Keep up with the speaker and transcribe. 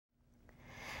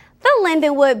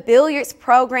Lindenwood Billiards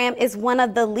program is one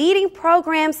of the leading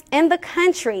programs in the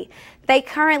country. They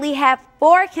currently have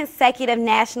 4 consecutive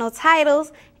national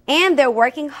titles, and they're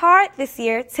working hard this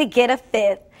year to get a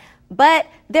 5th. But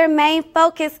their main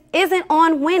focus isn't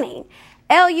on winning.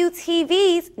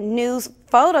 LUTV's news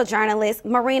photojournalist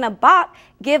Marina Bach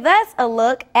gives us a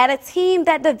look at a team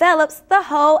that develops the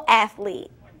whole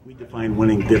athlete. We define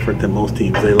winning different than most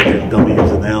teams. They look at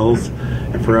W's and L's,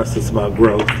 and for us it's about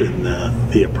growth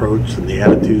and the approach and the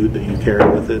attitude that you carry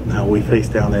with it, and how we face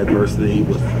down adversity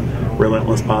with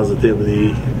relentless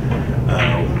positivity,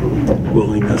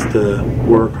 willingness to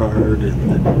work hard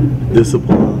and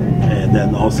discipline, and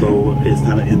then also it's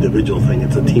not an individual thing,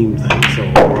 it's a team thing. So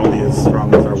we're only as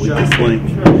strong as our weakest link,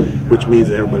 which means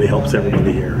that everybody helps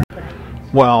everybody here.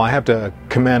 Well, I have to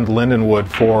commend Lindenwood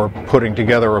for putting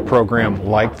together a program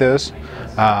like this.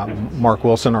 Mark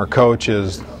Wilson, our coach,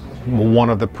 is one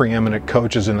of the preeminent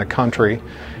coaches in the country,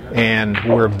 and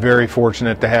we're very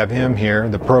fortunate to have him here.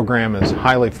 The program is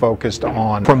highly focused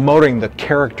on promoting the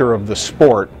character of the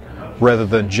sport rather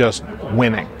than just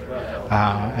winning.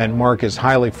 And Mark is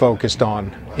highly focused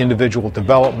on individual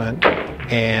development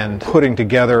and putting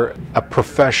together a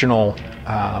professional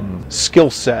skill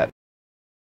set.